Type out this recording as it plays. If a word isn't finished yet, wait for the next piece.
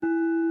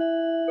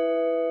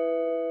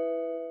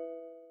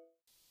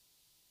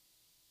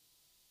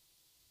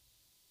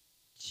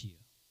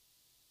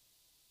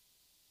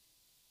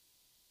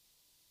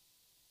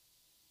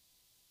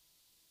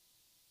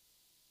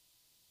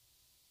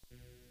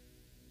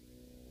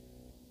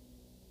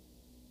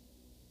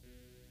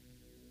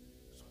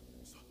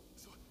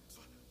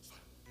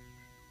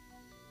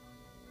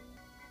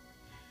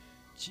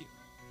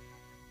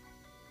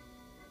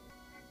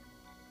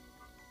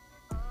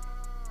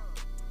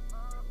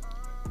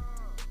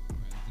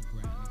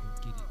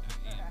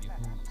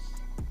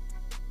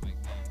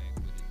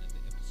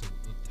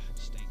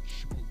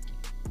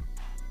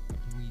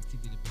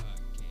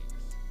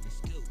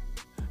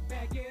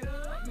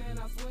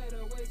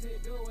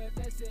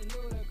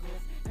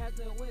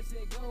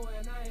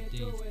days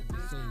doing of the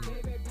this. soul.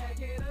 Baby,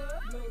 back it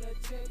up, blow the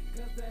check,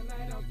 cause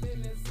tonight I'm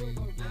feeling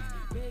super rich.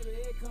 Baby,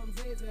 it comes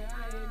easy,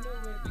 I ain't new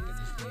with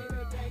this. Baby,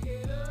 back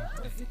it up,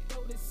 cause it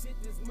throw this shit,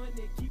 this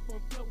money keep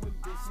on flowing,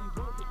 bitch. She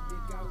want the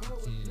dick, I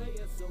roll with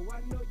players, so I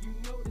know you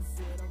notice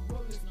it. I'm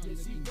rolling split,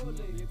 she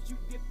rolling. If you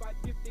dip, I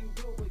dip, then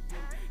go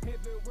again.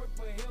 Heavy work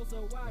for hell,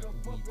 so why the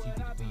fuck would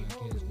I be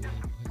holding it?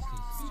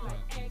 She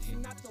like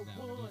action, not the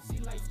one. She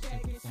like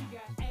stacking, she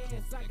got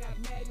ass, I got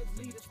maggots,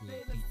 lead a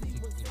spin to see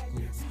what's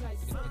happening. She like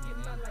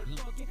sucking, I like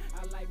fucking. I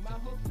like my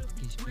hoe to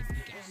be quick.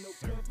 Ain't no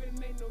cuffing,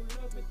 ain't no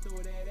loving. Throw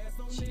that ass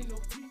on me, no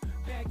tea.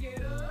 Back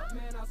it up,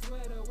 man, I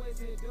swear the way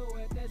she do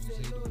it, that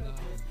shit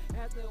ludicrous.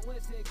 After when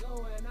she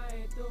going, I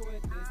ain't through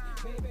with this.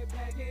 Baby,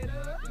 back it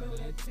up, blow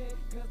that check,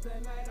 cause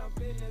tonight I'm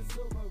feeling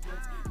super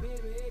rich.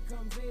 Baby, it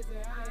comes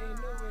easy, I ain't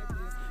new with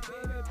this.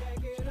 Baby,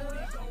 back it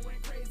up, going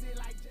crazy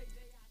like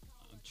JJ.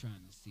 I'm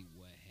trying to see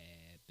what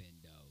happened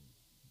though,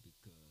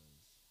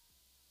 because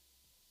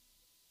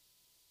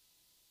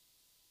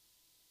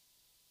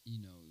you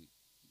know,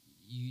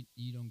 you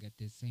don't get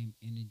that same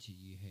energy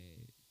you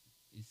had.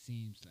 It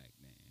seems like,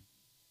 man.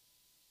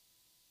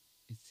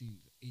 It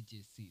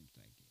just seems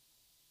like it.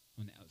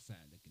 On the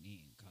outside looking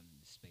in, calling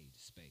the spade a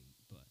spade,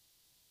 but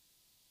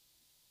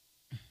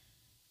I'm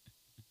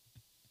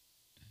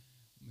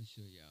gonna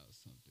show y'all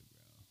something,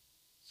 bro.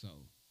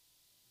 So,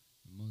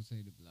 the Most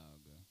Hated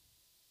Blogger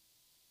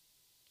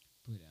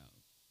put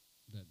out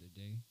the other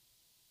day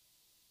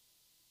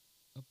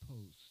a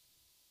post,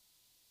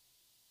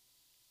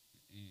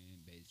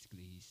 and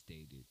basically he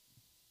stated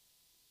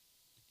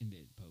in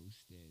that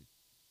post that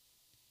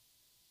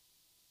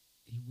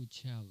he would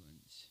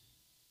challenge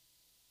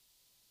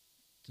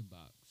to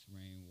box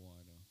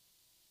Rainwater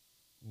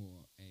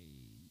or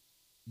a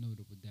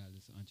notable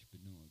Dallas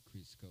entrepreneur,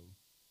 Crisco,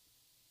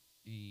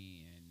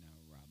 and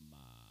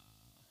Rama.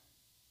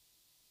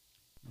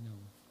 You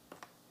know,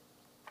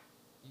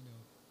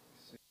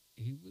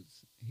 he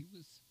was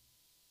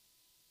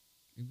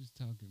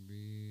talking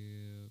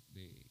real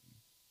big,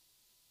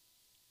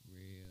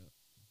 real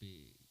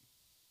big.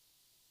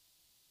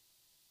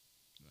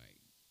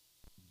 Like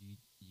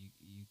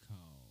you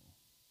call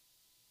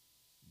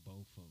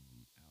both of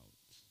them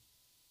out.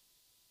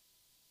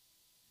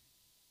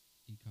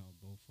 He called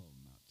both of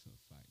them out to a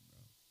fight, bro.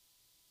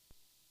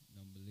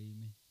 Don't believe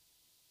me?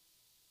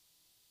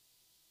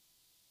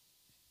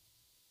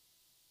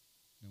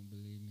 Don't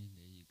believe me?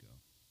 There you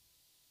go.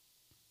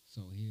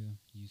 So here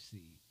you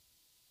see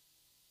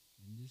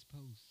in this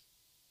post.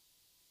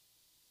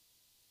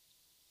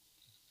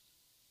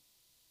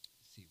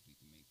 See if we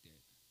can make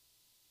that.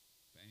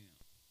 Bam.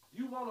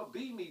 You want to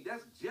be me.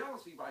 That's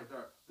jealousy right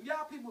there.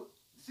 Y'all people,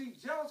 see,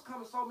 jealous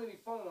come in so many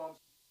forms.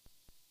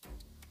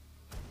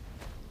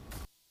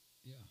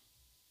 Yeah.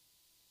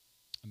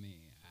 I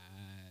mean,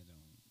 I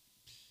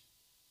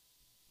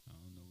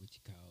don't know what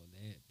you call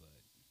that,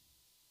 but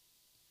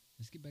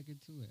let's get back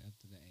into it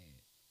after the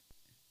ad.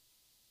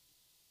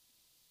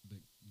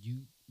 But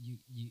you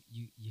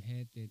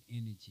had that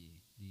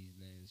energy these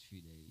last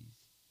few days,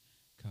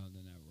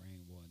 calling out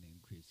Rainwater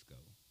and Crisco.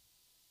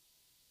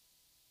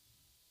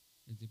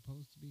 Is it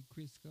supposed to be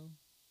Crisco?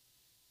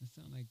 It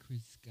sounds like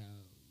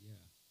Crisco.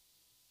 Yeah,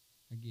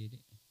 I get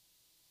it.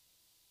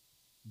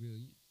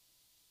 Brilliant,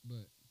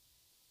 but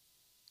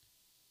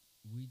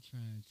we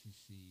trying to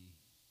see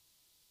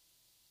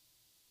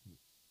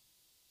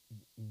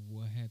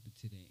what happened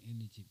to that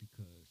energy,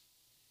 because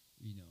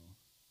you know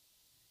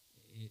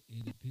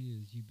it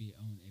appears you be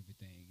on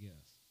everything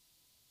else.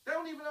 They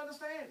don't even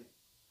understand it.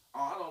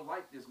 Oh, I don't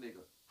like this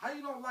nigga. How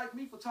you don't like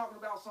me for talking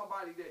about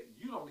somebody that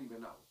you don't even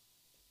know?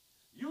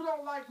 You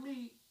don't like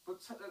me for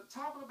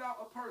talking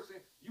about a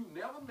person you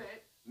never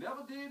met,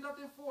 never did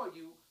nothing for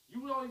you.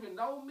 You don't even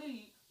know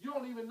me. You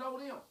don't even know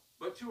them.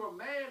 But you are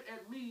mad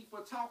at me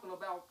for talking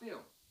about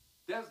them.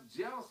 That's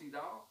jealousy,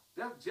 dog.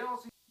 That's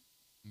jealousy.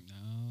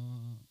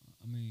 No,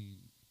 I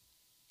mean,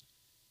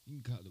 you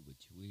can call it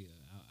what you will.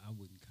 I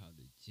wouldn't call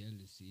it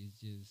jealousy. It's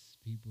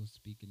just people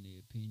speaking their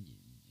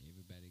opinion.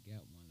 Everybody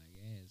got one, like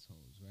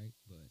assholes, right?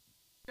 But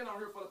Been on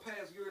here for the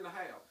past year and a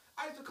half.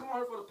 I used to come on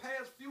here for the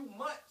past few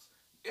months.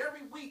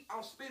 Every week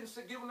I'm spitting,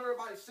 giving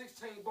everybody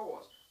 16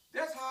 bars.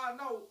 That's how I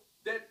know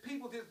that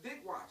people just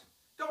dick watching.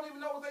 Don't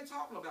even know what they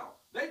talking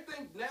about. They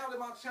think now that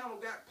my channel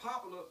got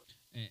popular.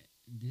 and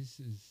this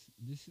is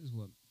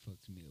what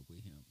fucks me up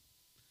with him.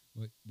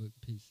 What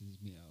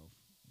pisses me off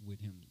with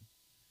him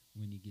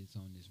when he gets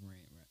on this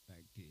rant right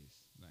like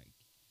this. Like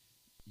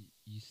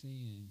you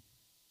saying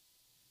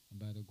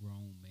about a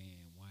grown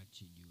man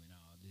watching you and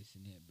all this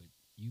and that, but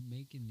you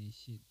making this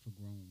shit for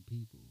grown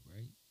people,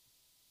 right?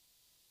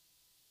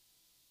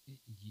 I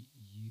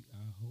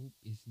hope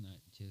it's not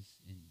just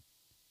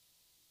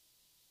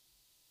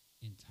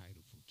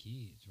entitled for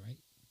kids,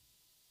 right?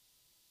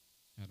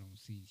 I don't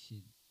see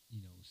shit,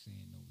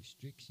 saying no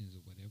restrictions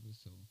or whatever.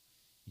 So,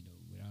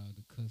 with all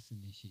the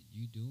cussing and shit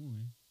you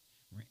doing,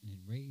 ranting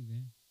and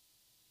raving,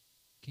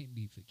 can't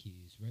be for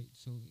kids, right?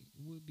 So it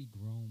would be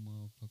grown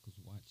motherfuckers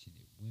watching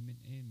it, women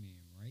and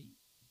men, right?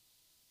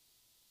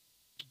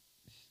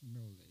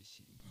 Roll that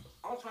shit, bro.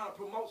 I'm trying to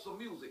promote some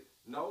music.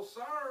 No,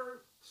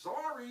 sir.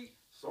 Sorry.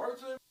 Sorry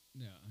to.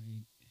 No, I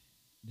mean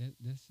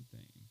that's the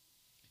thing.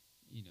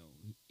 You know,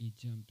 it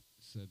jumped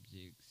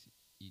subjects.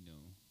 You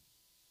know,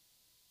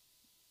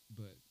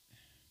 but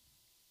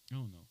I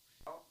don't know.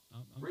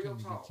 I'm Real trying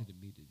to get talk. to the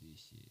meat of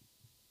this shit.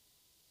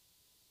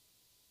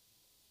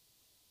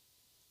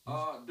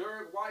 This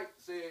Derek White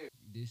said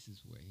this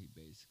is where he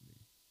basically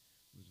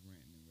was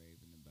ranting and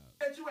raving about.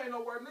 that you ain't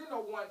nowhere near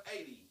no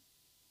 180.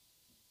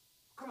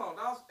 Come on,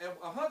 now. And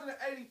 180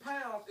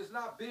 pounds is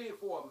not big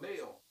for a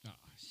male.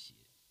 Oh shit!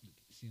 Look,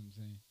 see what I'm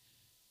saying?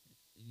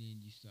 And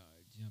then you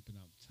start jumping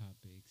off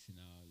topics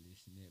and all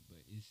this and that.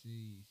 But it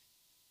says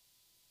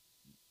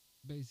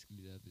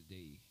basically the other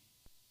day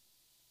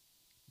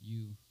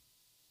you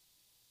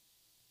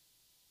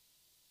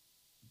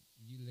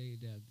you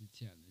laid out the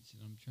challenge,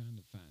 and I'm trying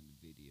to find the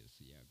video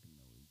so y'all can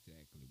know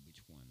exactly which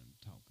one I'm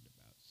talking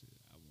about, so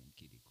I won't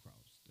get it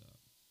crossed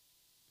up.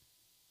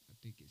 I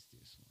think it's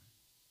this one.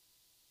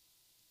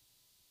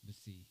 But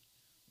see,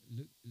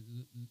 look,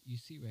 you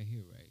see right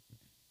here, right?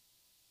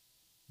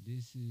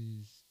 This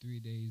is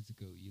 3 days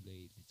ago. You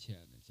laid the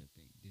challenge. I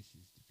think this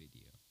is the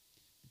video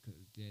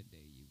because that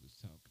day you was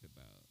talking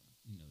about,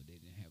 you know,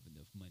 they didn't have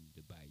enough money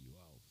to buy you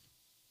off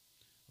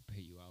or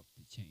pay you off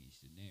to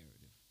change the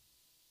narrative.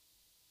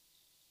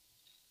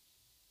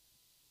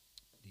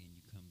 Then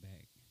you come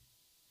back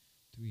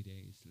 3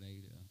 days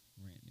later,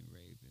 ranting and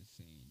raving,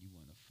 saying you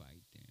want to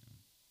fight them.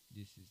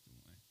 This is the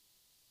one.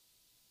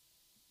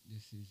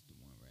 This is the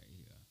one right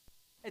here.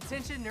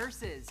 Attention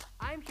nurses,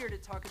 I'm here to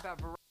talk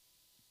about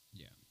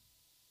Yeah.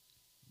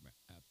 Right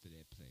after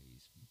that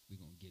plays, we're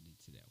going to get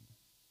into that one.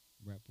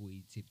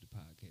 Rapperweed Tip the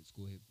Podcast.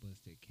 Go ahead,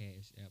 bust that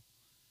cash app.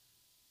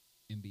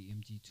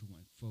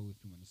 MBMG214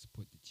 if you want to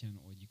support the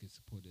channel, or you can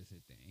support us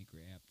at the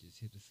Anchor app. Just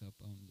hit us up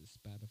on the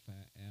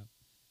Spotify app.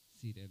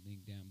 See that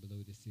link down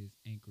below that says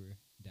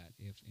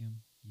anchor.fm.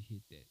 You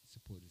hit that,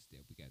 support us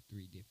there. We got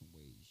 3 different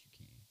ways you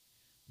can.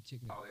 But check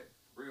it out. All that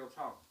real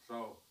talk.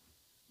 So,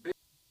 big,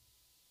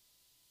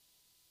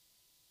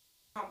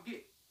 come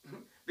get.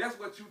 That's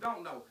what you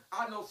don't know.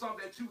 I know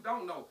something that you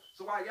don't know.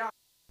 So why y'all?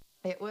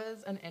 It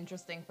was an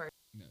interesting first.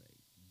 No,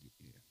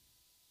 yeah.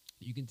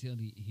 You can tell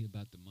he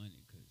about the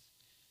money because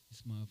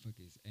this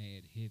motherfucker is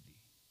ad heavy.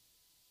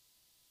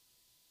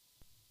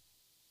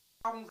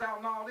 Albums out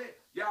and all that,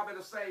 y'all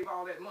better save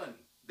all that money.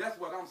 That's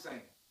what I'm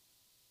saying.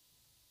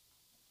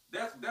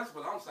 That's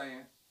what I'm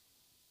saying.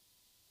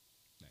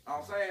 Like,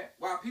 I'm saying,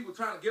 while people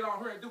trying to get on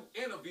here and do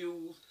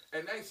interviews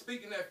and they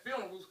speaking at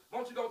funerals,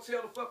 won't you go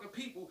tell the fucking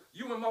people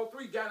you and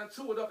Mo3 got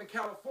into it up in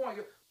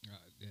California?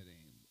 that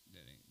ain't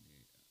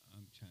it.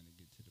 I'm trying to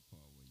get to the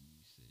part where you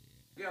said.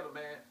 Together,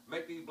 man,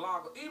 make these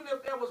bloggers. Even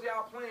if that was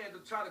y'all plan to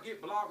try to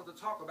get bloggers to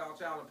talk about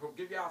y'all and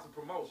give y'all some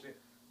promotion,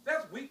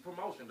 that's weak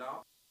promotion,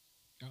 dog.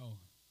 Oh.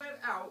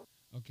 Out.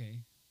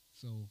 Okay,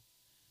 so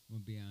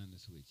I'm gonna be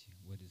honest with you.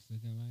 What it's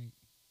looking like?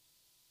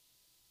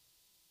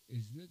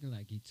 It's looking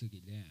like he took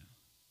it down,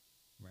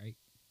 right?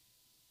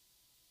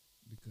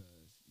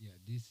 Because yeah,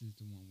 this is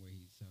the one where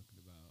he's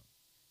talking about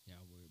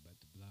y'all worry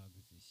about the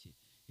bloggers and shit.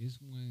 It's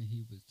when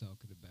he was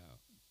talking about,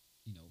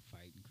 you know,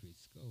 fighting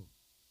Crisco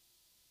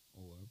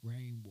or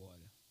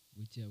Rainwater,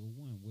 whichever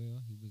one.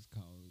 Well, he was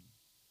called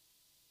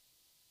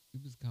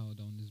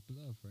on his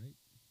bluff,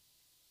 right?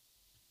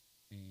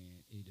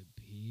 And it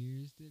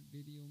appears that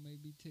video may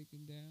be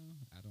taken down.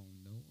 I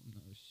don't know. I'm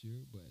not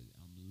sure, but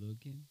I'm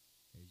looking.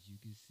 As you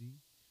can see,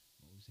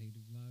 most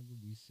hated vlogger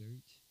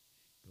research.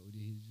 Go to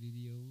his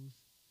videos.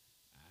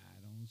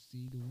 I don't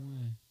see the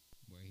one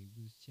where he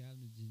was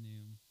challenging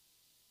them.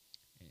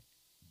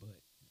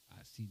 But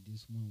I see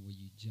this one where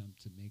you jump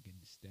to Megan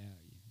Thee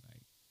Stallion.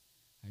 Like,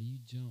 how you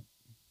jump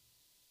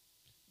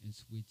and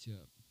switch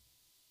up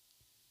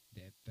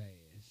that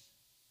fast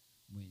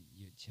when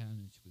your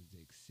challenge was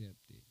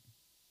accepted.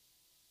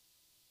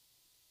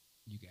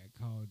 You got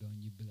called on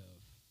your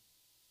bluff.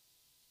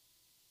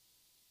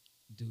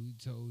 Dude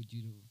told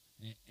you to,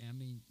 and I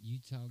mean, you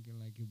talking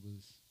like it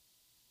was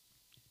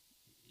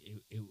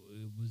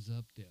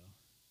up there.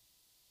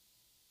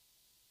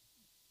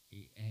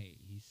 Hey,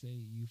 he say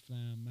you fly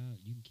him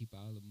out, you can keep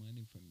all the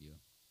money from your,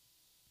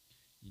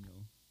 you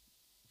know,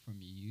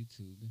 from your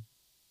YouTube.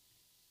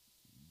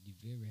 You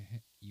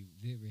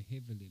very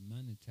heavily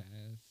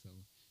monetized, so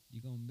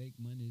you're gonna make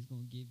money. It's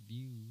gonna get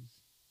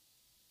views.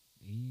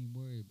 He ain't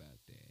worried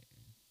about that.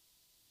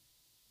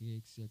 He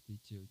accepted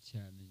your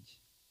challenge.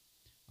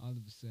 All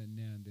of a sudden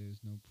now there's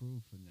no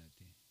proof or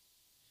nothing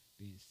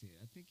being said.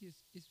 I think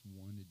it's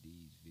one of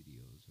these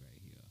videos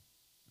right here.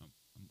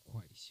 I'm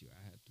quite sure.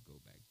 I have to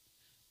go back,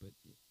 but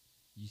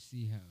you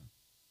see how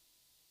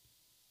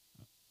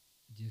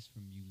just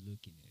from you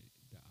looking at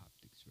it, the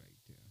optics right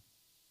there.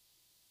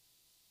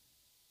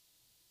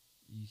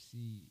 You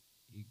see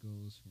it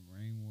goes from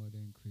Rainwater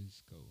and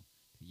Crisco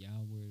to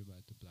y'all worried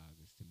about the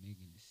bloggers to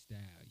Megan Thee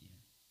Stallion.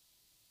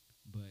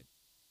 But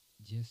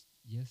just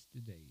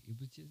yesterday,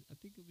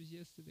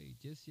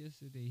 just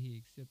yesterday he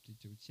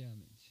accepted your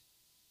challenge.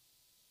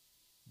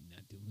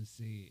 Nothing was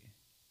said.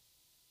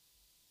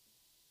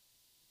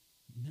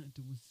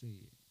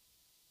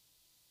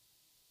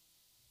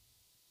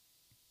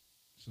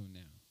 So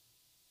now,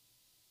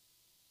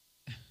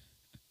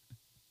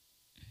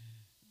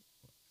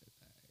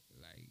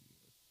 like,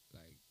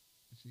 like,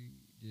 see,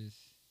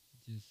 just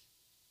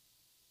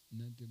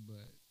nothing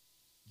but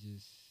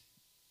just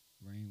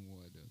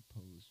rainwater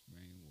post,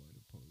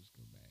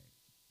 go back.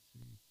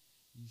 See,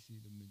 you see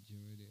the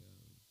majority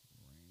of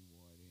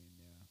rainwater in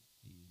there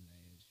these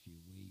last few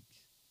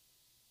weeks,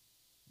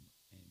 and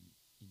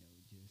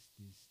just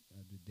this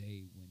other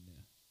day when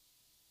the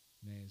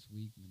last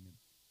week when the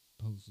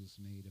post was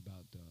made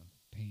about the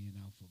paying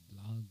off of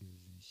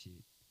bloggers and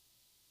shit.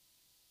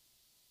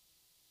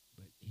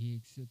 But he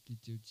accepted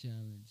your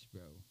challenge,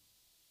 bro.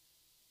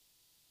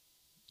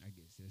 I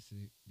guess that's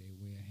their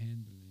way of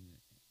handling it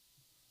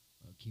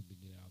or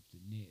keeping it off the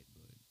net.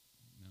 But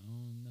I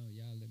don't know.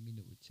 Y'all let me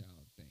know what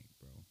y'all think,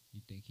 bro. You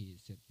think he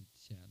accepted the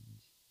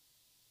challenge?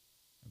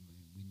 I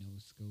mean, we know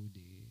Sko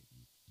did.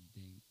 You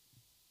think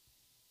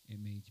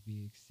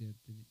MHB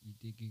accepted it? You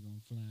think he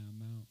gonna fly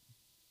him out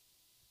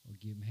or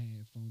give him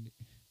half on it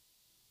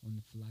on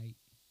the flight?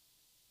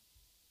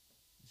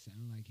 It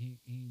sound like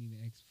he ain't even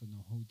asked for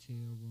no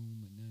hotel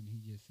room or nothing. He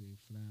just said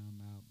fly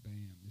him out,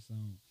 bam, it's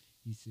on.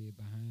 He said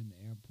behind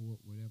the airport,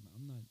 whatever.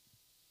 I'm not.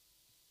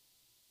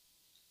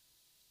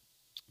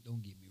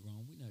 Don't get me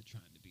wrong. We're not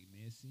trying to be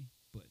messy,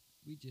 but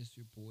we just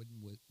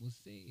reporting what was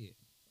said.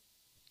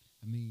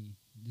 I mean,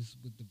 this is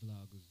what the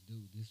vloggers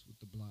do. This is what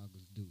the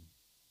bloggers do.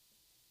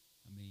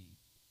 I mean,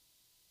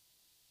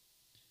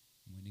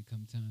 when it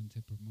come time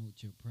to promote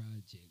your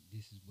project,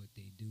 this is what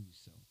they do.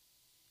 So,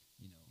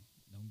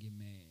 don't get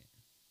mad.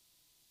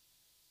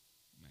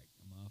 Like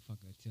a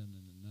motherfucker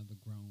telling another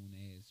grown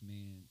ass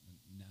man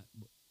not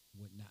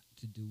what not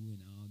to do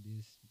and all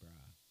this,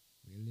 bruh.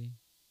 Really?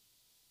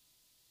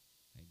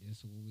 Like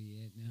that's where we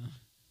at now?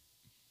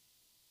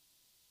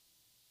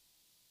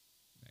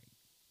 Like,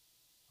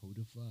 who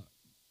the fuck?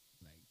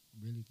 Like,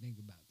 really think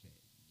about that.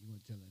 You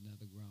gonna tell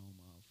another grown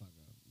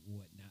motherfucker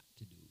what not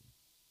to do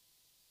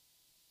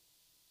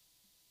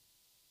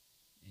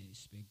and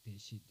expect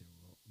that shit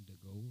to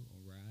go or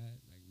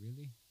ride? Like,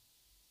 really?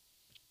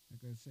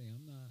 Like I say,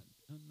 I'm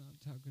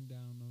not talking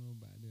down on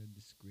nobody or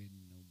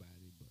discrediting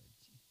nobody, but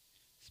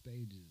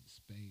spade is a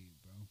spade,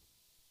 bro.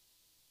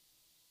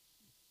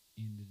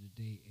 End of the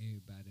day,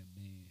 everybody a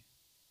man.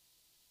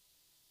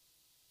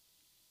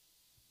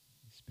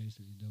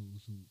 Especially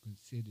those who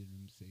consider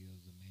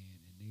themselves a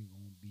man and they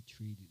gonna be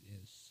treated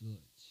as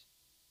such.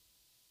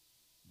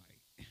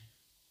 Like,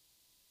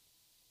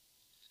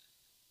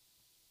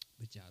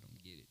 but y'all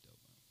don't get it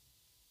though, bro.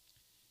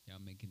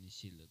 Y'all making this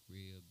shit look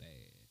real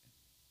bad.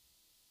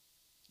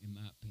 In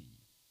my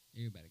opinion.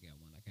 Everybody got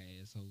one like an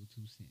asshole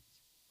 2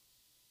 cents.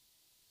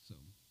 So,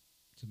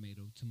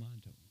 tomato.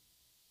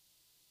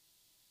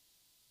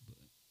 But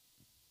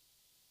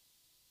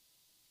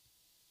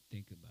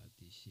think about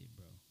this shit,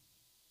 bro.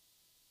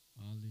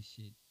 All this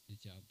shit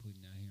that y'all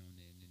putting out here on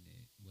the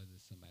internet,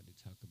 whether somebody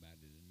talk about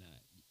it or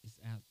not,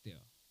 it's out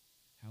there.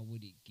 How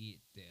would it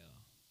get there?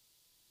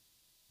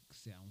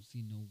 Cause I don't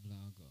see no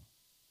vlogger,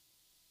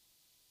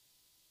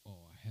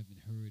 or I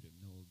haven't heard of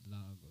no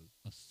vlogger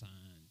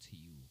assigned to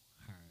you,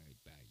 hired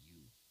by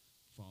you,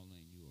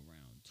 following you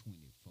around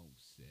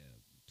 24/7,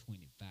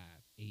 25,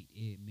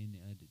 8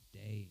 minutes of the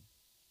day.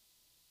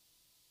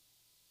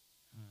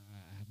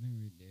 I haven't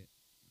heard that.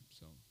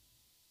 So,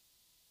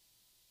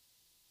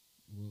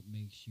 what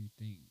makes you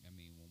think? I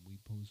mean, when we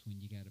post when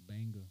you got a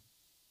banger,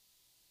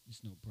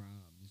 it's no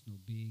problem. It's no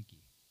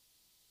biggie.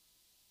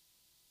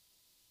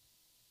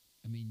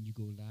 I mean, you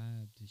go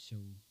live to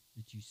show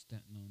that you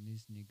stunting on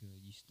this nigga, or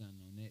you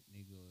stunting on that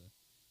nigga, or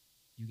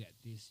you got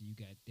this, or you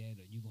got that,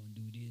 or you gonna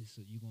do this,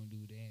 or you gonna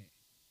do that.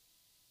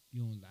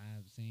 You on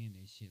live saying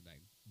that shit,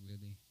 like,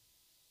 really?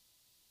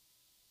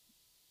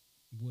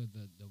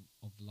 Whether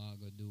a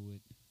vlogger do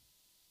it,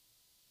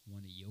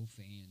 one of your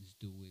fans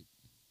do it,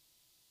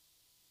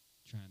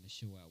 trying to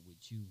show out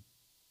with you,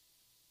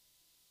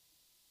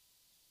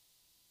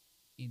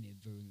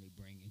 inadvertently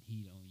bringing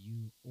heat on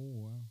you,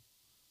 or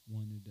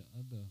one of the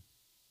other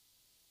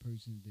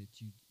persons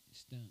that you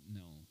stunting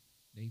on,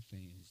 they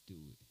fans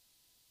do it.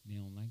 They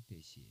don't like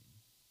that shit.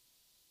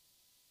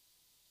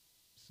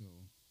 So,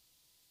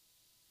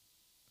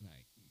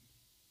 like,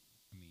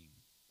 I mean,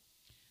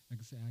 like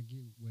I said, I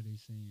get what they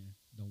saying.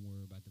 Don't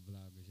worry about the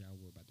vloggers. Y'all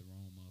worry about the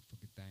wrong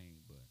motherfucking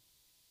thing. But,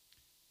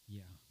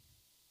 yeah,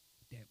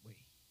 that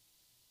way.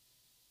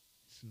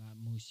 It's a lot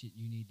more shit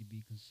you need to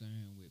be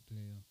concerned with,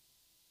 player.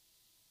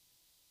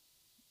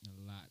 A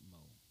lot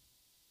more.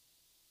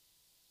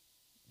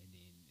 And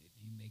then if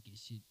you making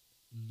shit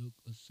look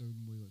a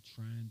certain way or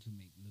trying to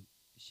make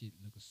shit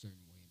look a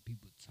certain way and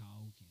people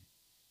talking,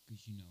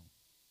 because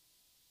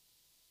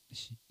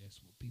that's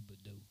what people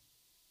do.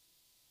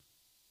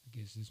 I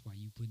guess that's why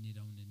you putting it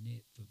on the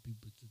net, for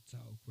people to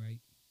talk,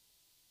 right?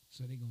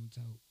 So they gonna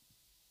talk.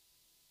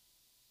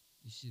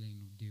 This shit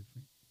ain't no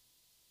different.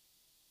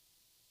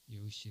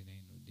 Your shit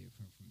ain't no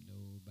different from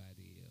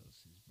nobody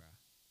else's, bruh.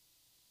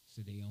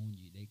 So they own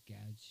you. They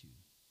got you.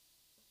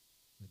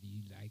 Whether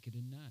you like it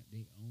or not,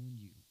 they own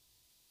you.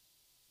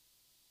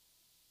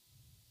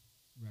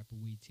 Rapper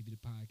Rapperweed TV, the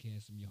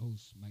podcast. I'm your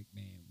host, Mike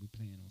Man. We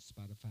playing on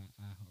Spotify,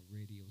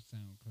 iHeartRadio,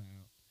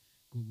 SoundCloud,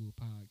 Google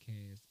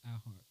Podcasts,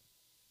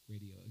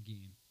 iHeartRadio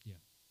again,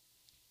 yeah,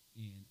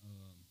 and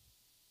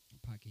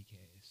Pocket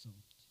Cast. So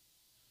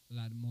a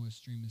lot of more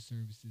streaming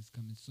services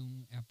coming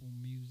soon. Apple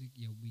Music,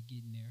 yeah, we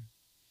getting there.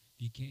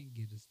 If you can't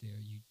get us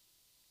there, you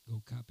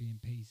go copy and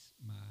paste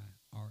my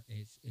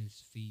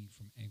RSS feed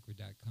from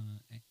Anchor.com,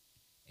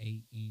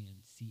 ANCHOR.FM.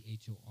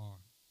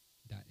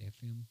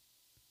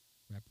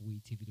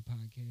 Rapperweed TV, the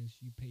podcast.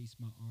 You paste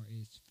my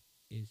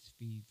RSS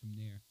feed from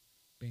there,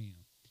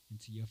 bam,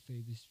 into your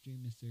favorite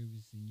streaming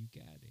service, and you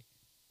got it.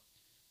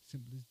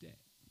 Simple as that.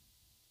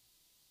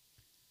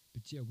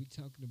 But yeah, we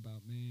talking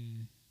about,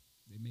 man,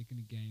 they making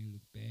the game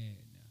look bad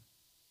now,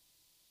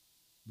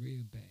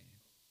 real bad.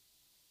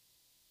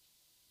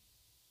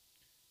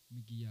 Let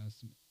me give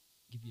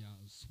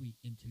y'all a sweet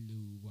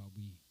interlude while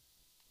we,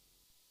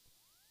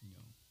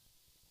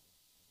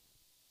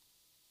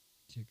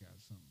 check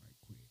out something right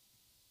quick.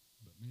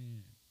 But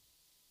man,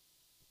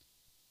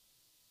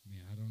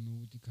 I don't know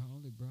what to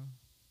call it, bro.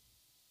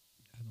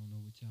 I don't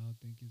know what y'all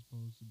think it's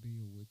supposed to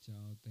be or what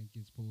y'all think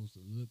it's supposed to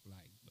look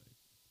like, but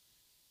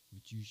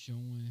what you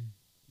showing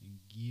and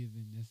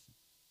giving, it's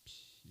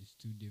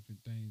two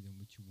different things than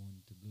what you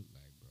want it to look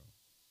like, bro.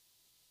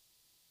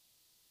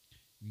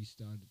 We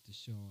started the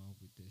show off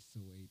with that So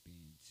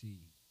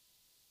A-B-N-T.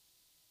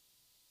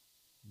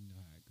 You know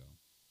how it go.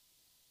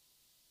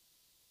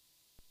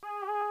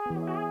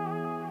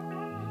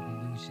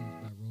 Revolutions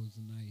by Rose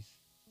and Ice.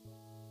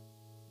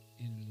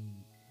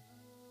 Interlude.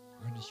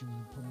 Artists, you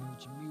want to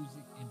promote your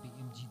music?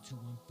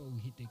 MBMG214,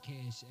 hit that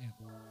cash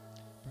app.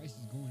 Price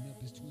is going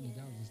up, it's $20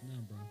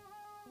 now, bro.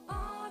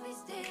 All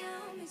these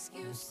damn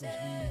excuses,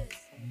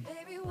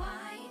 baby,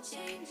 why you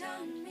change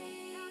on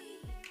me?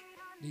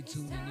 They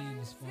tuning in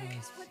as far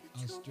as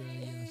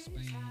Australia,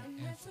 Spain,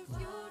 Africa.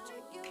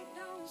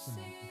 So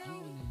if you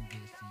want to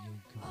invest in your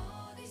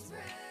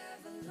career,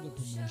 a little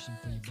promotion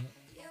for your buck.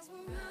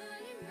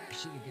 You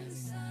should have got in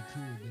when you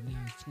could, but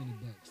now it's $20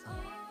 now.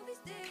 All that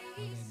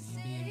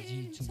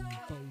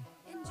MBMG214.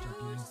 Drop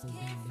your info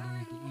down below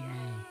at the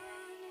email.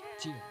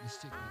 Chill, let's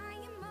check it out.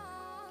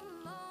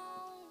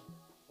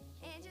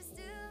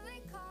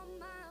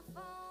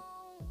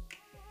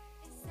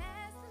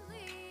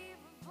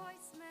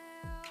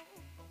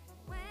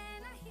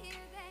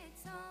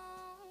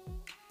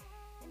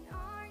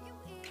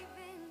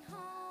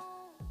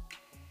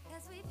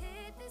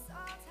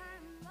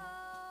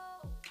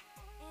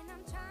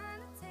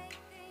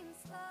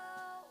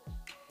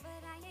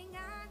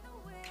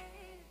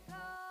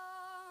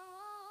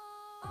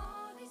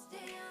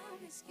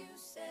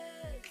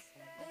 Excuses,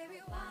 baby,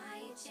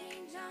 why you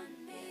change on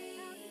me?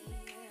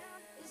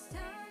 It's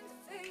time to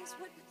face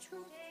what the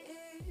truth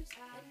is,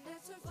 and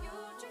it's a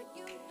future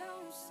you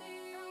don't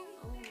see.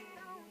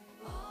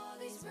 All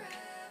these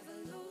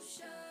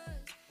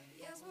revolutions,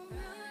 yes, we're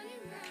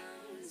running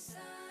round the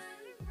sun.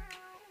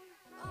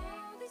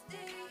 All these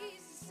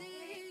days to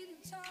sit and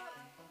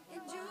talk,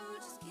 and you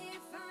just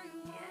can't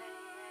find one.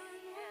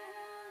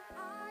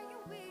 Are you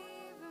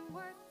even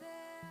worth it?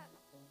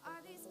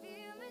 Are these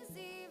feelings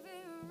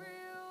even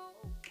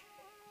real?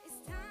 It's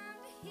time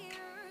to hear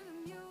the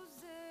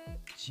music.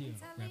 Chill,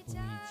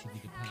 Rapperweed TV,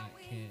 the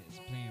podcast,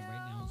 playing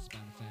right now on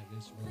Spotify.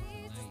 That's Rose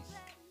and Ice.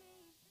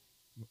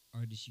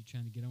 Artists you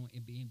trying to get on,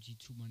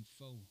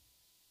 MBMG214.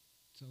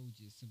 Told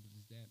you, as simple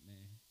as that,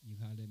 man. You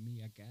holler at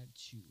me, I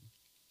got you.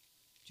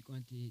 But you're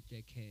going to hit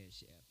that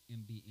cash app,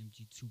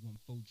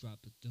 MBMG214,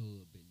 drop a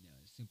dub in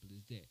there. As simple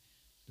as that.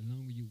 The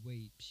longer you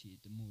wait,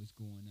 the more it's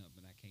going up,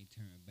 but I can't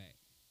turn back.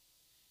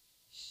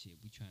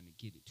 We trying to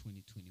get it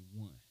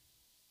 2021.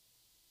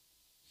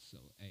 So,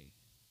 hey.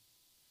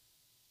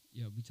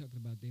 Yo, we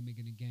talking about they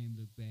making the game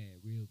look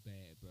bad, real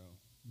bad, bro.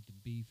 With the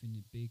beef and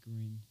the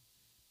bickering,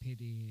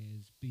 petty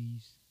ass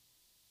beefs.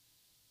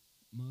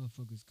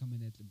 Motherfuckers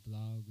coming at the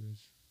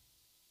bloggers.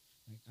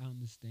 Like, I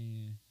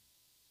understand,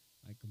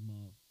 like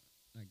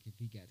if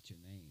he got your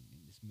name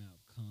in his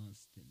mouth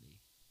constantly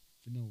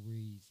for no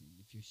reason,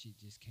 if your shit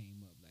just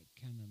came up, like,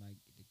 kind of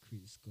like the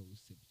Chris Cole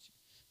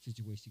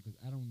situation, because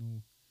I don't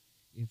know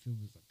if it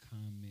was a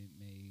comment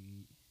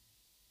made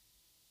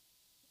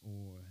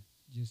or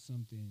just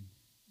something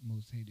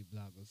most hated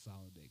blogger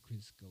saw that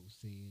Crisco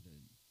said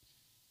or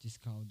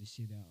just called the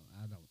shit out.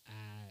 I don't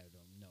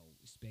know.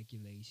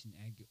 Speculation,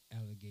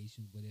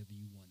 allegations, whatever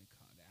you want to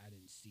call it. I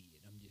didn't see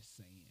it. I'm just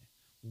saying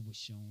what was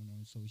shown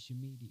on social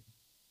media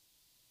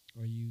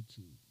or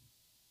YouTube.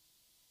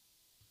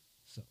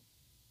 So,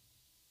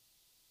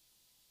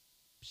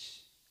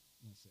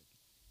 1 second.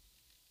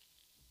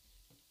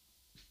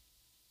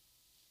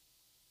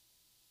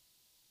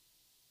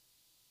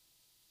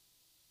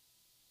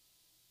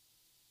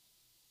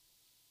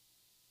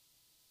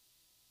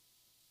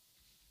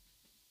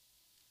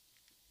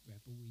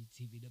 Rapperweed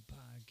TV, the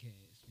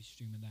podcast. We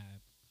streaming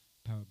live,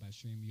 powered by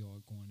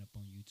StreamYard, going up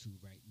on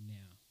YouTube right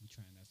now. We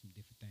trying out some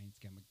different things.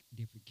 Got my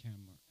different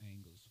camera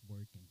angles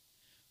working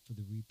for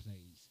the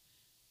replays.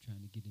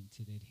 Trying to get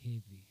into that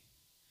heavy.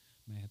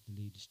 Might have to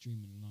leave the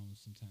streaming alone.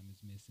 Sometimes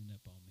it's messing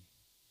up on me.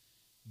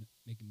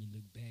 making me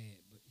look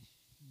bad, but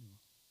you know.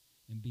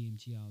 And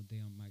BMG all day.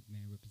 I'm Mike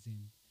Man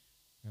representing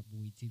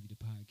Rapperweed TV, the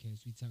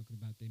podcast. We talking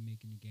about they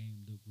making the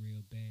game look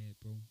real bad,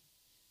 bro.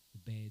 The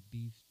bad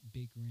beef,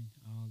 bickering,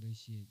 all that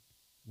shit.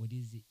 What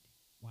is it?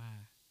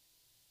 Why?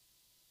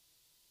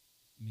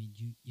 I mean,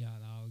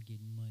 y'all all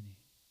getting money.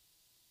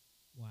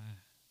 Why?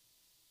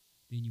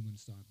 Then you want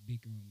to start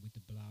bickering with the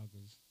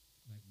bloggers.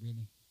 Like,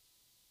 really?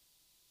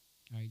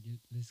 All right,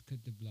 let's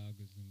cut the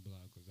bloggers and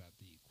bloggers out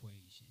the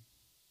equation.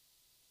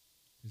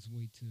 Let's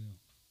wait till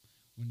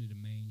one of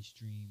the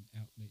mainstream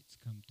outlets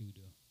come through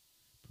to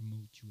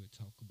promote you or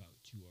talk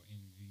about you or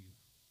interview you.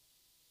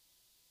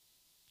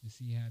 Let's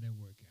see how that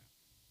work out.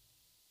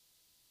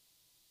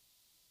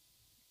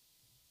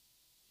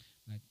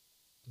 Like,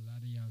 a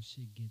lot of y'all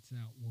shit gets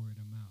out word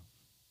of mouth.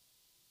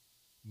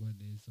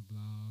 Whether it's a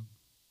blogger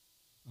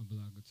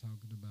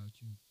talking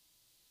about you,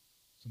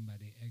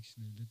 somebody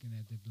actually looking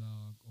at the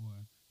blog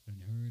or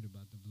done heard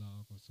about the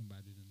blog, or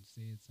somebody done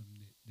said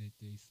something that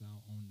they saw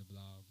on the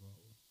blog, or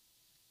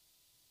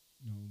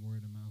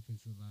word of mouth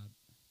is a lot.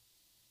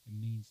 It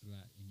means a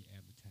lot in your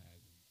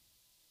advertising.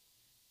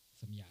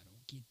 Some of y'all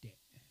don't get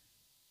that,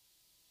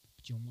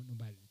 but you don't want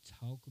nobody to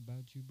talk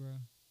about you,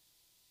 bruh.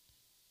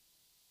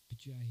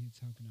 But you out here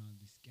talking all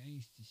this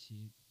gangster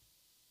shit.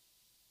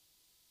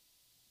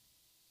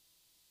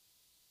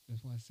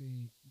 That's why I say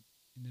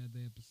in the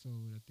other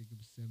episode, I think it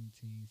was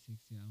 17,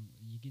 16, I don't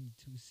know, you're getting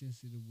too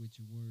sensitive with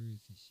your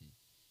words and shit.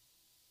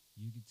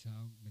 You can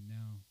talk, but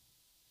now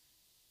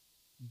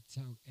you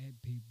talk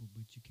at people,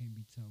 but you can't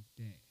be talked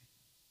at.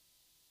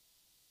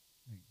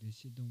 Like, that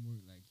shit don't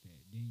work like that.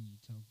 Then you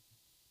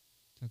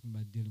talking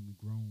about dealing with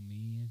grown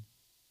men.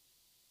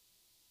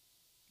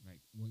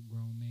 Like, what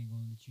grown man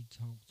gonna let you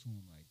talk to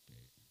him like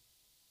that?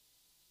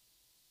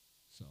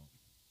 So,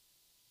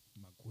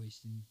 my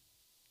question: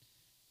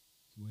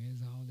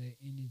 where's all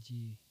that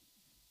energy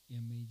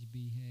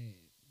MHB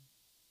had?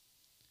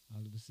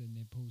 All of a sudden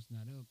that post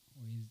not up,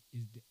 or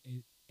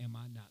am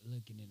I not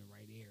looking in the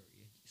right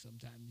area?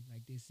 Sometimes,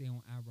 like they say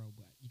on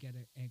iRobot, you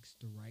gotta ask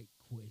the right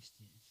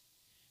questions.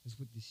 That's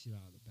what this shit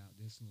all about.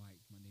 That's like,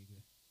 my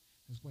nigga.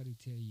 That's why they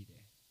tell you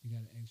that. You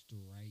gotta ask the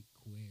right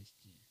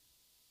question.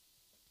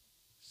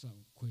 So,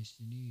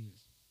 question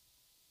is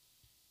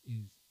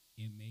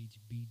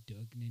MHB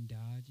ducking and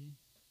dodging?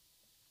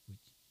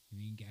 Which,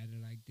 you ain't got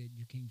it like that,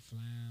 you can't fly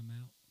them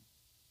out.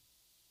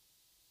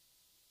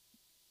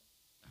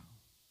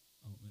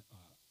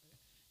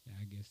 Yeah,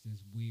 I guess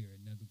that's weird.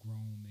 Another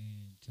grown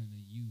man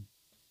telling you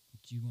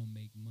that you gonna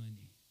make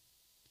money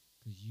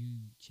because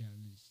you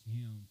challenged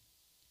him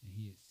and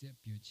he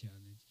accept your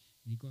challenge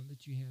and he gonna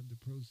let you have the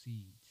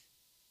proceeds.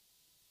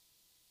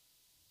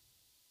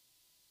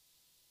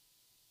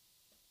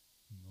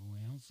 No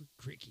ounce of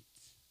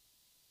crickets.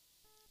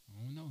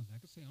 I don't know.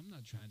 Like I say, I'm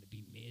not trying to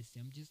be messy.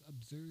 I'm just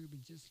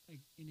observing just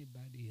like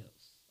anybody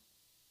else.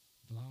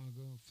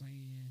 Vlogger,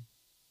 fan,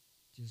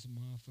 just a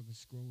motherfucker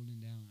scrolling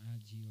down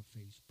IG or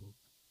Facebook.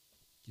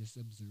 Just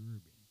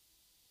observing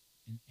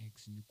and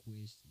asking the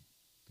question.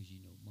 Because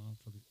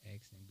motherfuckers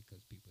asking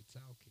because people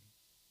talking.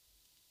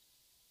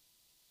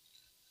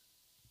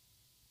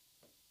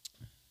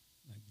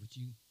 Like what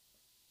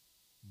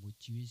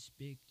you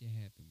expect to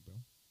happen, bro?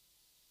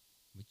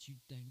 What you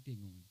think they're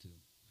gonna do?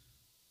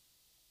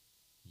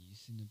 You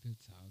sitting up here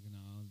talking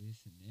all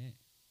this and that.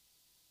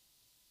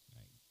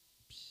 Like,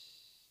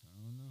 I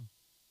don't know.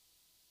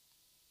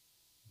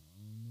 I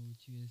don't know what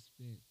you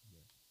expect,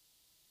 but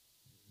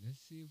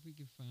let's see if we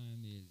can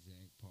find the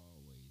exact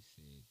part where he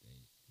said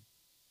that.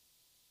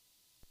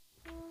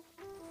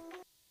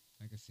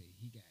 Like I say,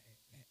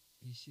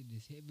 his shit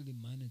is heavily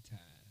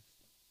monetized.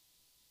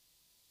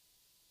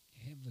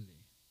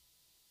 Heavily.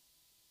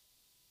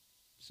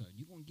 So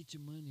you're gonna get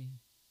your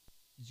money,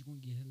 but you're gonna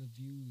get hella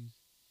views.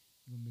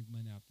 You're gonna make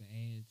money off the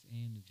ads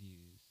and the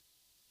views.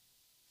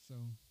 So,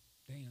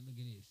 damn, look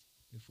at this.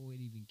 Before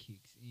it even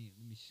kicks in,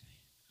 let me show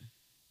you.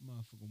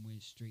 Motherfucker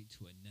went straight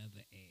to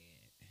another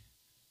ad.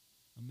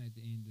 I'm at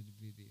the end of the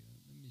video.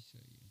 Let me show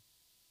you.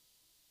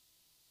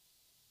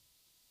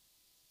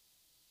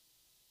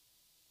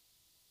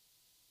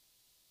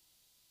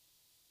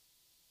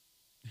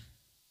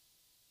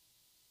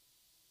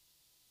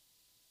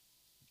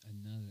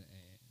 Another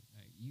ad.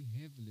 Like, you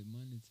heavily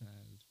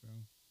monetized, bro.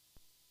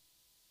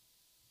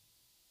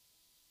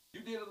 You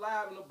did a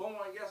live in the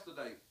barn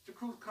yesterday. Your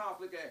cruise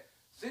conflict at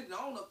sitting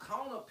on the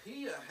corner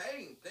pier.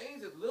 Hey,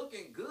 things is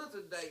looking good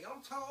today.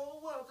 I'm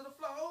told up to the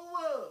floor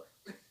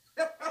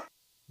up.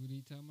 Who did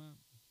he talking about?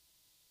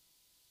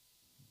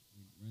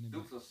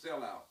 Duke's a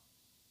sellout.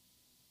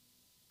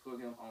 Put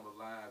him on the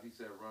live. He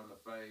said run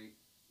the fade.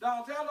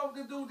 Dog, y'all know what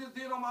this dude just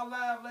did on my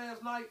live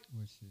last night?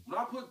 What's this? When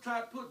I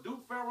tried to put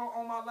Duke Farrell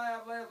on my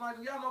live last night,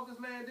 do y'all know what this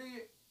man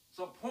did?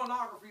 Some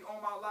pornography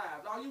on my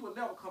live. Dog, you would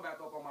never come back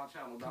up on my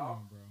channel, dog. Come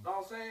on, bro. Know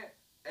what I'm saying?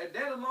 And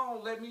that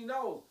alone let me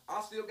know I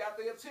still got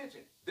their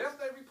attention. That's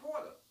their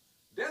reporter.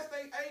 That's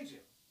their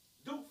agent.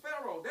 Duke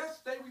Farrell, that's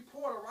their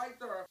reporter right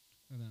there.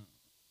 Hold on.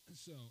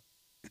 So,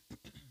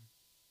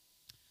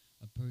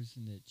 a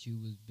person that you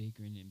was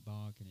bickering and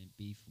barking and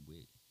beefing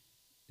with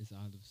it's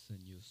all of a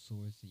sudden your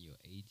source and your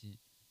agent,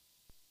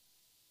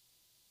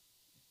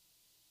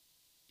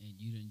 and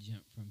you done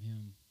jump from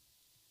him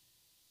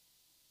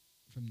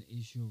from the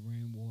issue of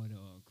rainwater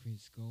or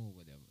Chris Cole or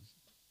whatever.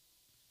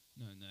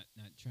 No,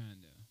 not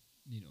trying to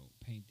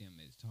paint them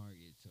as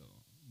targets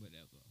or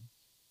whatever,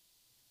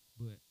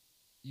 but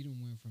you done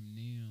went from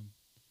them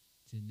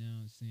to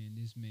now saying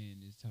this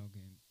man is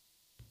talking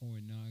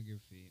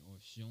pornography or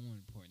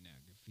showing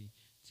pornography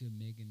to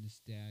Megan the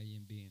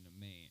Stallion being a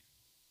man.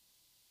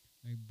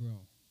 Like,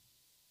 bro,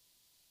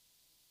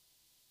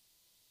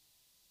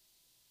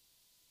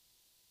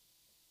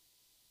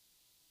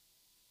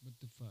 what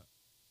the fuck?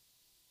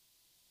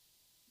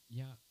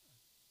 Yeah,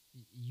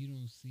 you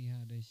don't see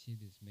how that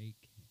shit is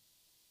making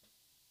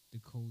the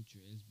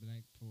culture as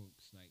black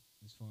folks, like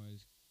as far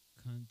as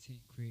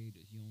content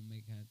creators. You don't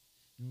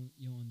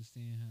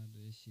understand how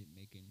that shit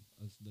making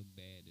us look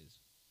bad as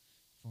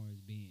far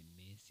as being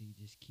messy,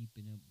 just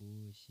keeping up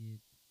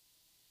bullshit.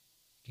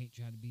 Can't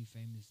try to be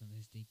famous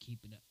unless they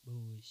keeping up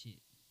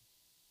bullshit.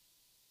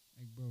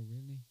 Like, bro,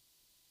 really?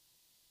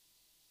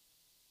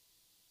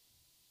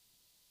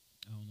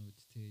 I don't know what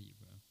to tell you,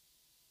 bro.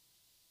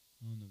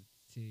 I don't know what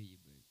to tell you,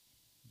 but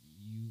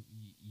you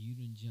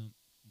done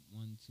jumped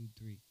 1, 2,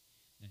 3.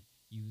 And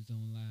you was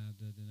on live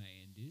the other night,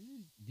 and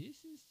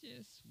this is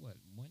just what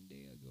 1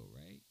 day ago,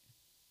 right?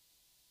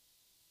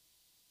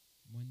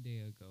 1 day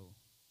ago.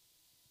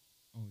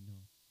 Oh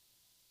no,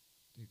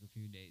 like a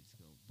few days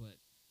ago. But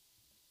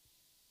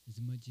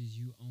as much as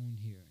you own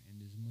here,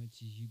 and as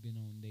much as you've been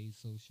on these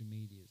social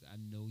medias, I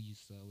know you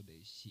saw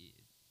that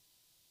shit.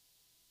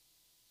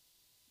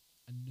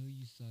 I know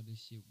you saw this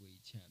shit where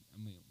he challenged. I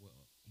mean,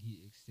 well,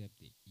 he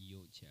accepted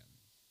your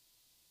challenge.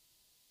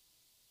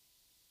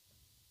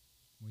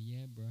 Well,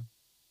 yeah, bro.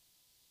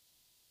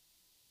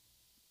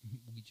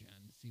 We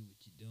trying to see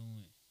what you're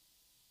doing.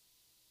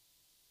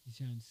 You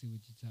trying to see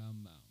what you're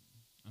talking about.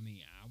 I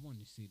mean, I want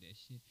to see that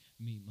shit.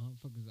 I mean,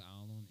 motherfuckers are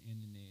all on the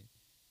internet.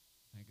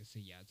 Like I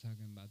said, y'all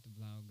talking about the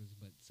vloggers,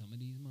 but some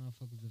of these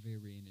motherfuckers are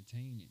very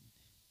entertaining.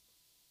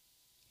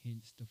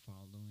 Hence the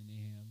following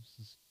they have,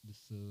 the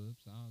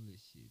subs, all this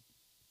shit.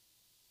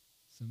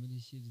 Some of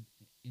this shit is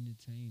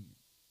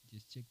entertainment.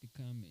 Just check the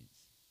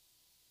comments.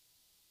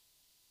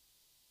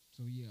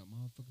 So yeah,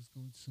 motherfuckers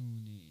gonna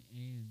tune in,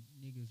 and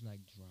niggas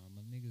like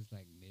drama, niggas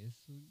like mess.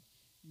 So,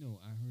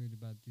 I heard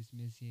about this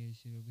messy ass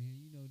shit over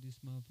here. This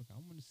motherfucker. I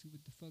want to see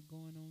what the fuck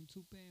going on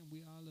too, bam.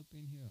 We all up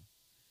in here,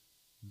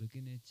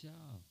 looking at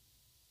y'all.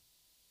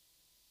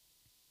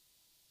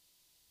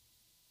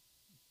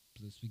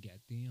 Plus, we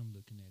got them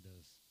looking at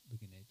us,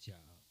 looking at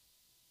y'all.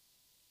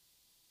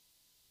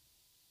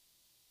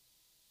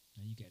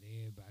 Now you got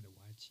everybody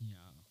watching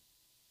y'all,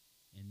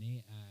 and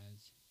their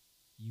eyes.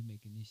 You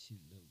making this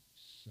shit look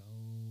so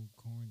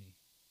corny,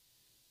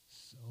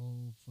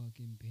 so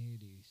fucking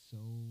petty,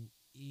 so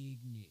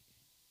ignorant.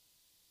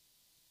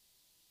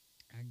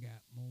 I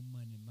got more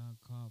money, my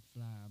car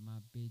fly,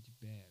 my bitch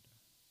better.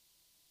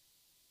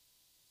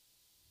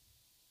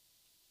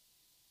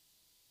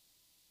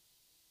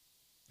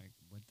 Like,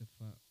 what the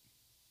fuck?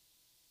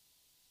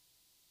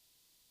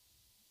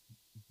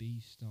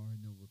 Beef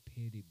starting over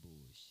petty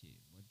bullshit.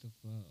 What the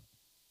fuck?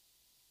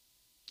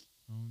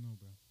 I don't know,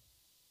 bro.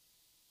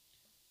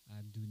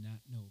 I do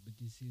not know, but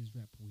this is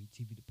Rapperweed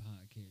TV, the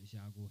podcast.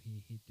 Y'all go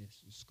ahead, hit that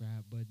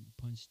subscribe button,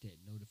 punch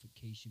that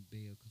notification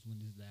bell, because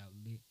when it's loud,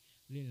 little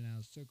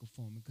loud circle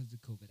forming because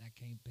of COVID. I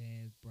can't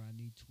pass, bro. I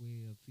need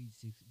 12 feet,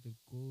 6 for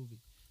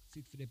COVID,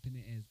 6 for that penny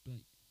ass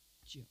blunt.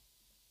 Chill.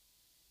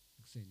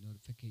 Like I say,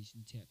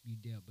 notification tap you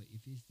there, but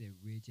if it's that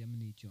ridge, I'm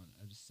going to need you on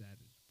the other side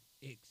of the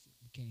exit.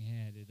 We can't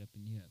have it up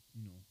in here, that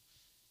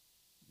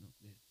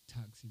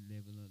toxic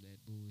level of that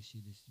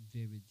bullshit is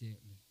very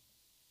deadly.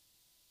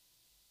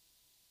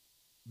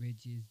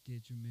 Reggie is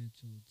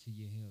detrimental to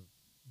your health.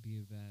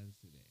 Be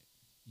advised of that.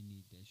 You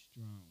need that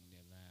strong,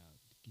 that loud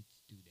to get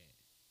you through that.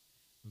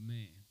 But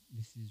man,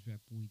 this is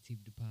Rapperweed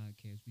TV, the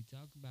podcast. We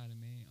talk about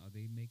it, man. Are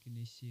they making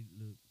this shit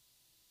look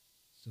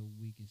so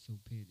weak and so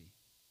petty?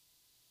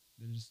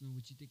 Let us know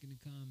what you think in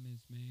the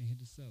comments, man.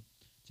 Hit us up.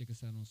 Check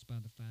us out on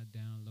Spotify.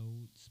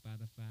 Download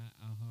Spotify,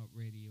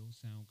 iHeartRadio,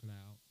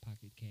 SoundCloud,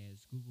 Pocket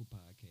Cast, Google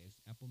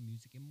Podcasts, Apple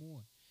Music, and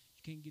more.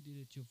 You can't get it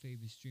at your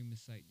favorite streaming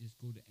site. Just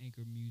go to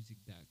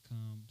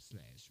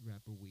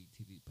anchormusic.com/Rapperweed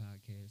TV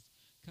podcast.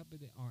 Copy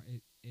the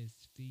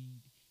RSS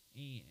feed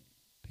and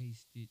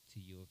paste it to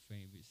your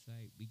favorite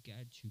site. We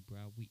got you,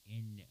 bro. We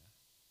in there.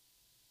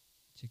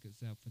 Check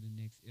us out for the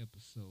next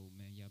episode,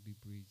 man. Y'all be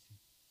breezy.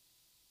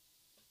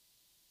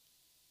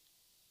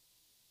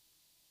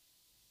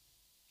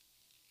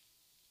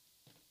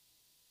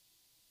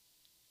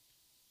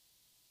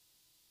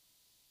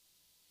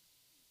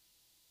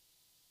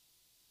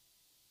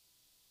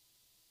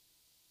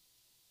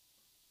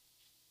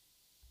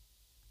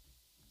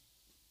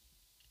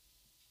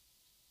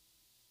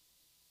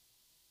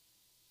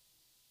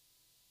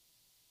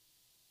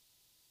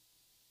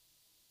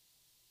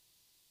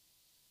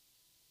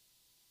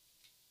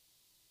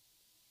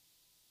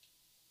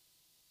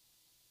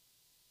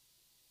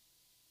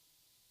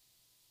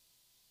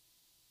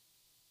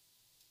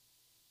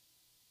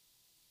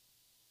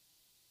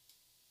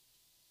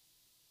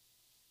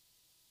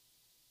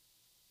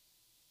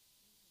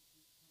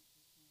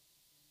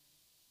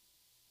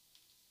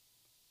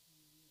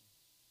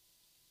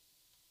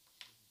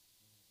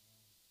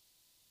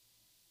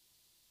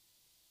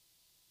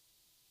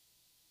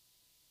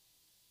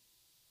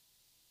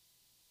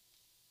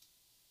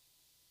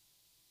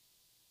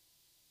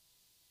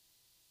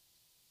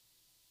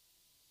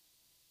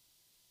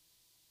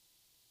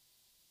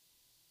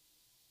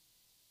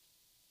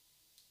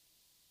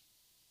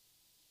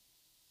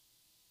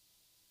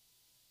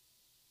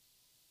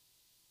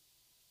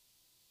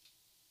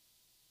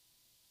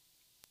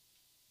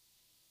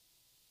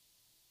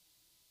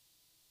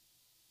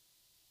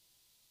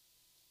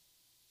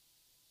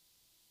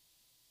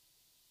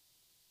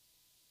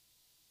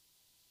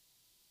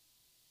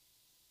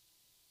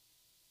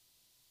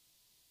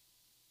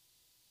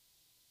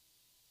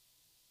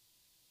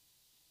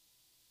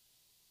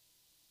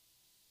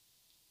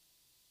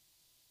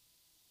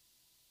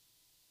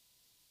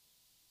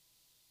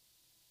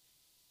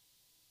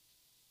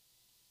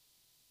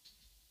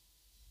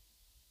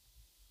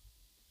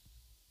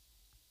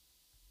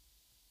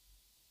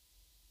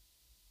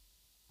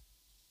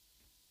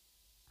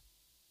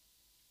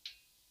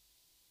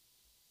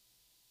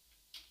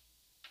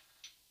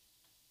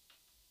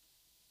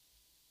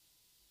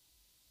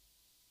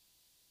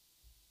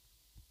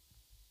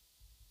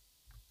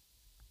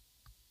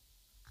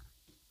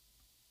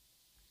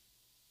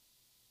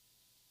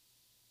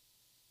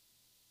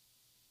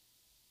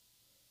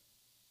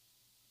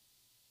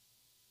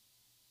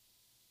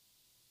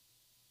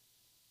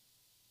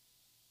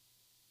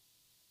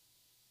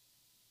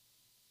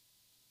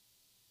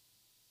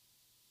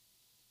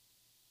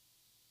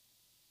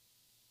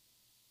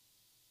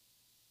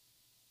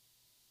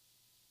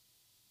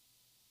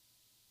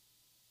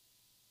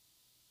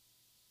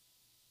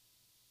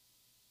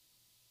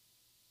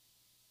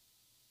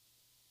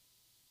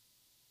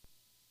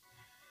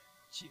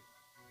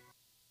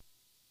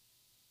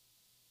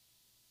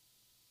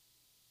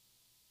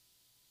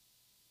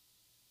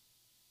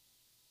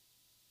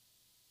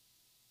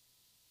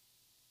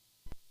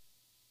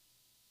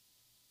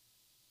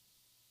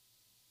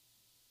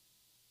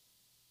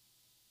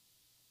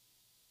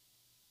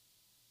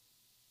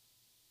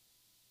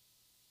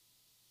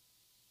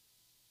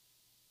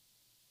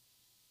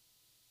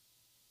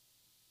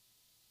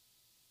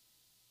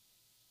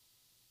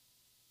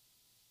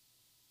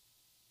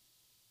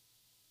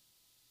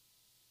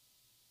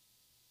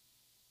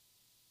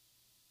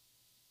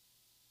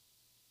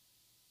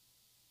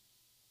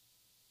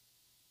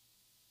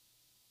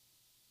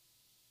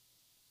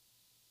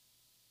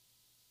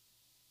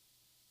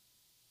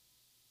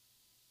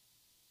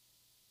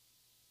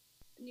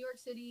 New York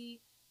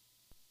City.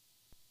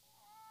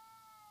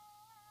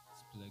 Let's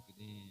plug it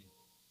in.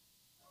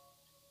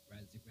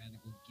 Rise around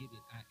and go get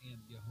it. I am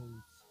your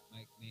host,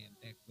 Mike Man,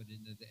 back with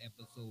another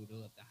episode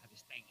of the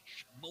hottest thing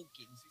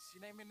smoking.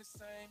 She name in the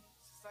same.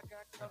 Since I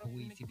got caught up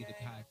Rapperweed in the TV, the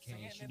game,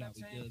 podcast. You know how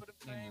we do.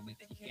 Name will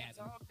make you got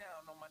them.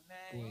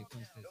 Go ahead,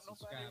 punch that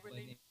subscribe button.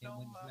 And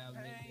when it's loud,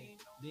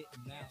 lit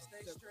and loud,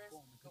 circle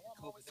form, and cut the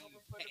COVID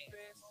ain't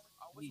fast.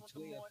 Need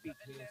 12, big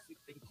 12,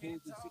 sick for the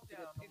COVID, sick for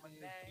the penny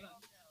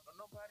blunt.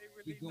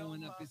 We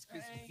going up, it's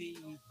Christmas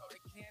Eve.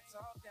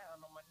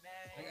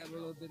 I got a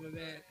little bit of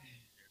that.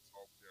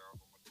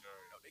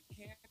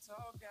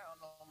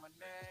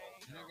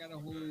 And I got a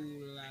whole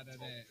lot of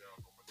that.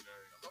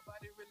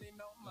 Somebody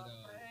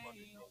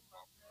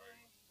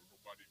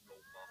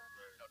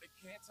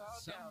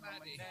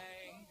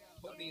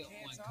put me up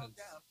one, cause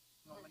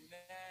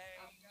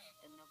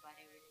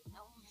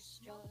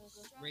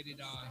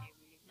rated R,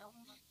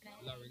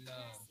 Larry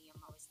Love,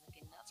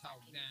 Talk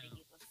Down,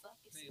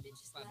 playing with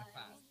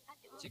Spotify.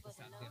 Check us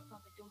out there.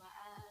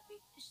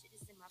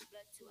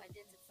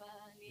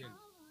 Really,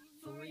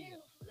 for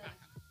real.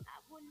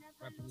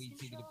 Rapperweed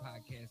TV, the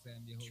podcast.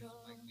 I'm your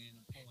host, Mike Man.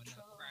 I'm pouring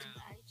out crown.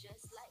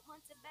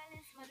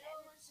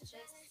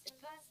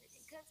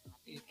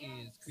 It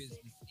is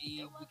Christmas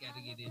Eve. We got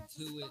to get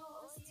into it.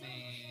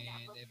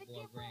 Man, that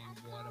boy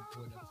Rainwater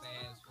put a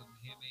fast from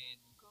him and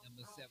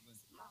number 7.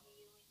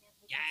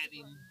 Got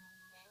him.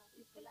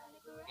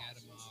 Got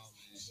them all,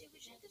 man.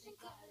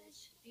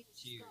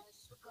 Cheers.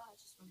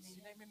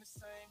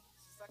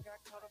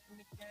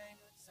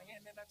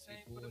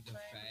 They pulled the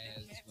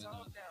fast went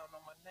on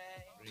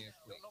real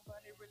quick.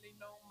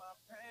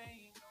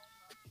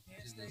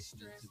 Just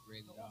listening to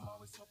Rated R.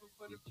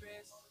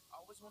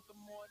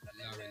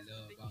 Larry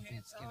Love off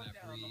his Can I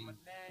Breathe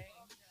album.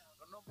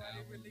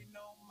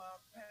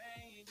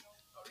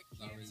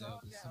 Larry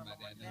Love is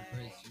somebody I know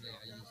personally.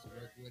 I used to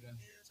work with her.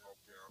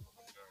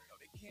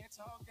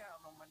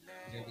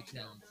 Very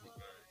talented.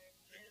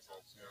 So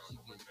she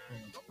gets promos for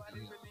him. You know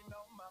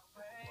what I'm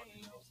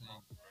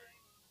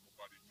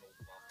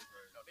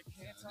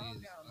saying? So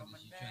it is.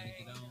 Others you trying to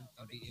get on?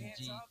 MBMG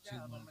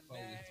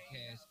 214 is the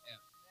cash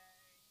app.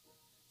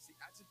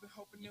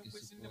 You can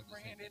support us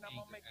at the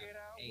Anchor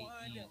app.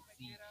 ANCHOR.FM.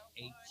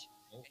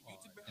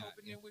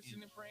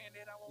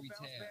 3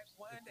 tabs.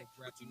 Look for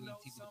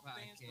Rapperweed TV, the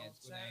podcast.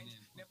 Go down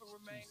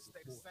there and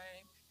support.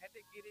 Had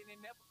to get it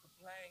and never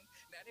complain.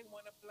 Now they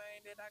wanna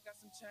blame that I got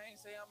some change.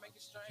 Say I'm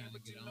making strain,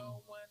 but you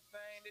know one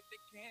thing that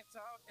they can't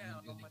talk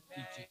down on my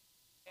name.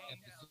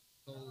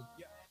 Episode.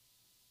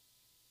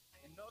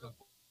 And know the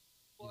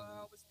boy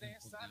I always stay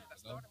inside. I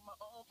started my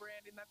own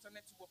brand and I turned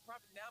that to a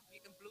profit. Now I'm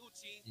getting blue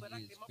cheese, but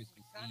I came up from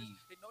the cottage.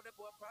 They know that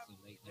boy So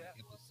profit. late on the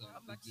episode,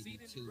 I'm we like get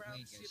seed in into the it. We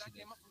ground. ain't got Shit, I shit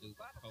came else up to from do the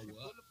but bottom. pull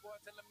up. Boulevard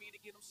telling me to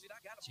get them shit. I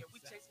got them. Yeah, we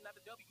chasing out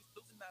the W, you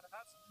losing out of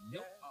house.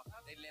 Nope.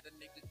 They let a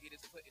nigga get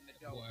his foot in the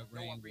door. Boy,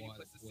 No, I'm ready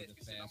Rainwater for pulled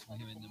success. a fast I'm from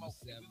him hungry and for number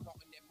more. 7. We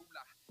wanting that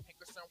moolah. Ain't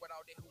concerned with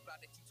all that hoopla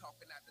that you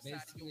talking out the side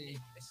of your Basically,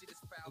 neck. That shit is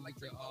foul it like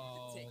was Drake off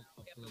all the of tech.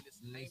 the Effortless.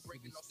 I ain't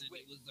breaking no listeners,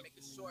 sweat. it was the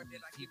Making sure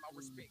that I get my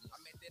rules, respect. I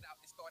meant that out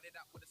and started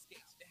out with a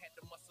sketch. They had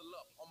to muscle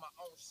up on my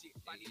own shit.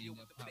 Body They deal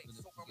end with up the flex. popping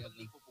So up together.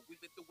 unbelievable.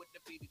 We've been through with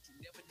the beat. You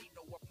never need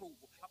no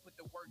approval. I put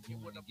the work in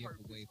Doing with a a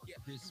purpose. giveaway for Yeah,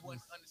 you Christmas.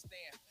 wouldn't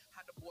understand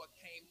how the boy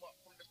came up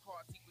from the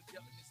cars he was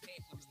dealt in his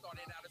hand. We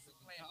started out as a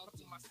plan. Come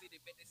to my city,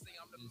 bet they say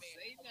I'm the Didn't man.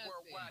 say I'm nothing.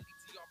 worldwide,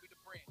 DTR be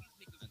the brand. These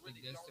niggas I think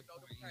really that's don't the know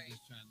the point he pain.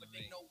 was trying to But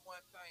they make. know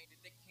one thing,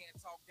 that they can't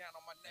talk down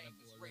on my Got a name.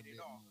 boy It's a little rated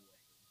bit R. more.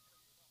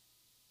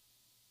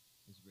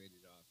 It's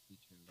Rated R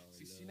featuring Larry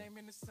See, she Love. ain't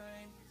been the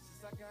same since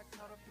I got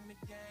caught up in the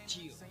game.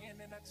 Chill. Saying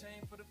that I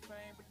changed for the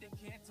fame, but they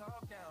can't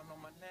talk down on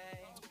my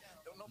name.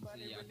 Don't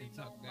nobody y'all really can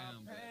know talk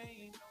down, my but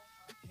pain.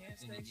 I can't then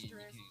stay again, you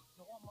stressed. can't.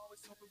 No, I'm always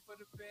hoping for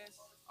the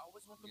best.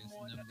 Always want the Guess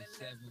more, not number the less,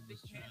 7 but they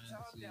was can't trying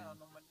talk to down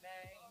on my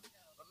name.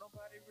 Don't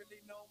nobody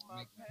really know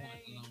my make a point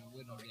pain. along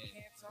with No, him they that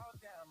can't talk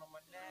down on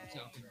my name.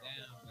 you're talking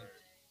down, but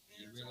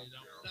you really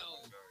don't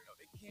know. No,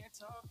 they can't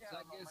talk So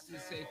down I guess on my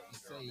it's name. safe to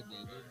say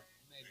that there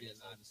may be a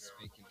lot of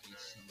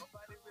speculation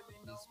Nobody really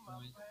at know this my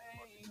point,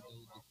 pain.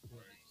 though the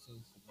court of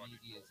social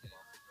medias has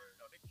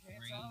No, they can't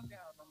reigned talk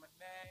down on my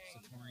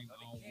name. supreme No,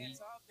 all they can't week.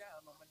 talk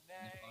down on my In the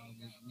name.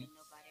 following weeks,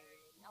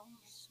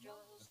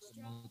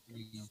 some more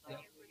 3s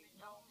up.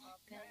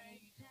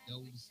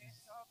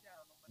 Condolences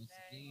once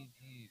again,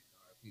 and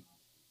our people.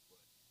 But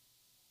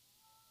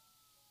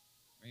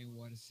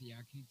Rainwater, see,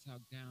 I can't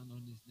talk down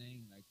on this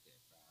name like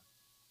that, bro,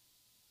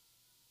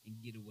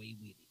 and get away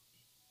with it.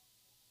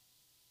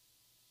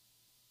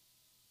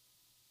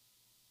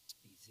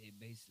 He said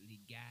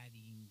basically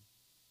guiding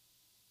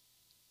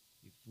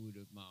your food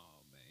them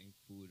all, man.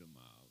 Food them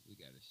all. We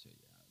gotta show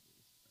you how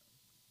this, bro.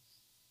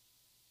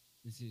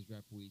 This is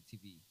Rapperweed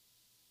TV,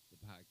 the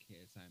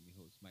podcast. I'm your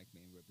host, Mike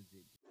Man,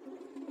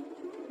 representing.